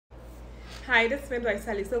Hi, this is midwife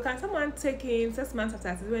Sally. So, can someone take in 6 months after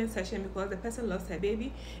cesarean session because the person lost her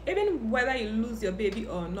baby? Even whether you lose your baby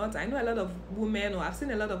or not, I know a lot of women, or I've seen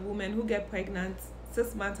a lot of women who get pregnant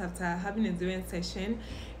 6 months after having a cesarean session.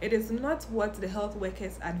 It is not what the health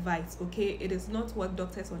workers advise, okay? It is not what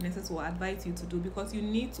doctors or nurses will advise you to do, because you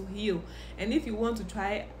need to heal. And if you want to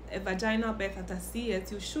try a vaginal birth after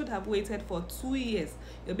CS, you should have waited for 2 years.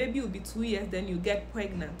 Your baby will be 2 years, then you get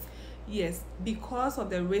pregnant. Yes, because of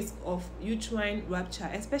the risk of uterine rupture,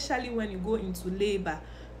 especially when you go into labor.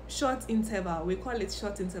 Short interval, we call it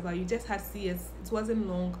short interval. You just had CS, it wasn't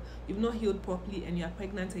long, you've not healed properly, and you are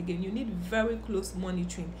pregnant again. You need very close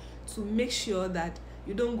monitoring to make sure that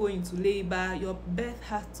you don't go into labor. Your birth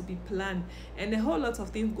has to be planned, and a whole lot of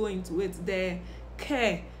things go into it. The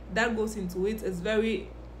care that goes into it is very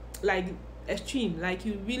extreme. Like,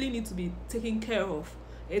 you really need to be taken care of.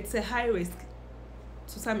 It's a high risk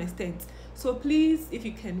to some extent. So please, if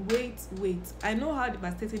you can wait. I know how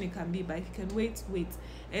devastating it can be, but if you can wait,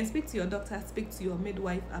 and speak to your doctor, speak to your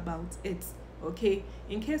midwife about it, okay?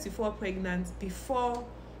 In case you fall pregnant before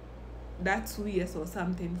that 2 years or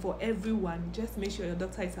something. For everyone, just make sure your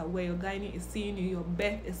doctor is aware, your gynae is seeing you, your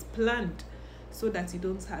birth is planned, so that you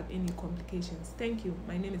don't have any complications. Thank you.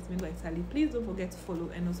 My name is midwife Sally. Please don't forget to follow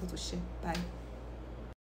and also to share. Bye.